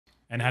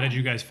And how did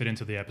you guys fit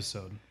into the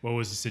episode? What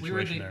was the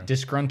situation there?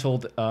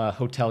 Disgruntled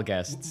hotel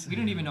guests. We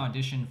didn't even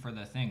audition for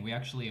the thing. We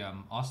actually,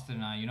 Austin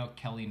and I, you know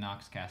Kelly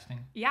Knox casting?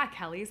 Yeah,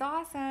 Kelly's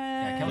awesome.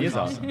 Yeah, Kelly's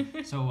awesome.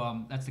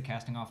 So that's the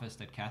casting office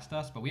that cast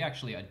us. But we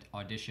actually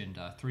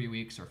auditioned 3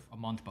 weeks or a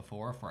month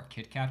before for a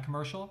Kit Kat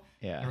commercial.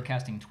 Yeah. They were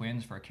casting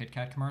twins for a Kit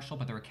Kat commercial,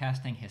 but they were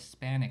casting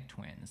Hispanic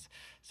twins.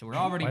 So we're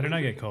already... Why didn't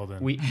I get called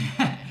in?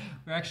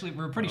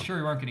 we're pretty sure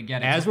we weren't going to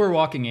get it. As we're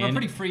walking in... We're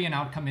pretty free and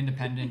outcome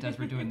independent as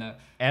we're doing the...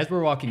 As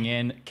we're walking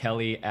in,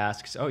 Kelly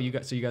asks, "Oh, you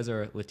guys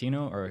are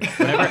Latino or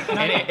whatever?"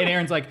 and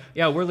Aaron's like,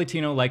 "Yeah, we're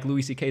Latino, like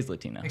Louis C.K.'s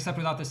Latino." Except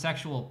without the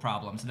sexual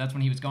problems. And that's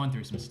when he was going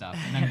through some stuff.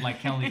 And then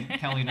like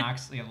Kelly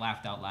Knox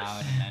laughed out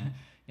loud. And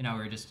then, we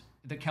were just...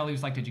 Kelly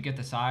was like, "Did you get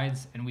the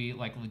sides?" And we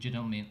like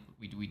legitimately,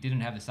 we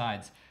didn't have the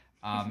sides.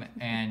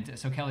 And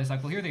so Kelly's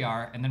like, "Well, here they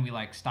are." And then we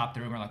like stopped the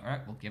room. We're like, "All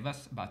right, well, give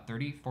us about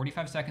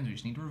 45 seconds. We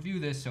just need to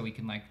review this so we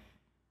can like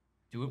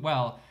do it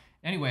well."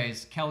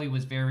 Anyways, Kelly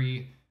was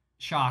very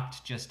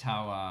shocked just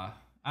how,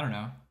 I don't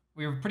know.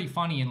 We were pretty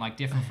funny and like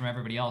different from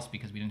everybody else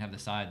because we didn't have the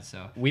sides.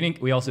 So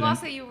we also didn't.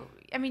 Also, you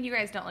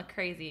guys don't look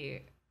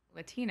crazy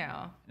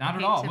Latino. Not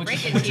at all.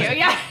 Which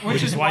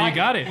is why you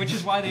got it. Which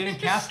is why they didn't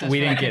cast us. We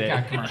for didn't that get Kit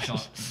Kat it. commercial.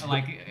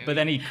 But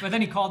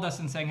then he called us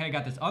and saying, "Hey, I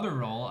got this other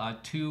role,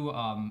 2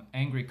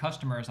 angry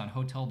customers on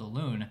Hotel de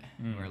Loone."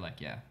 And we were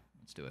like, "Yeah,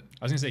 let's do it."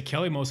 I was gonna say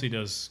Kelly mostly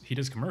does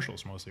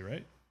commercials mostly,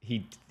 right?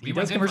 He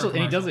does commercials,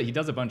 and he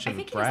does a bunch of I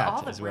think he brat does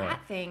all the as well. brat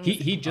things.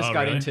 He just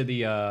got really? into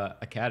the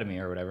academy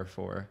or whatever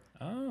for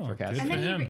casting. And then him.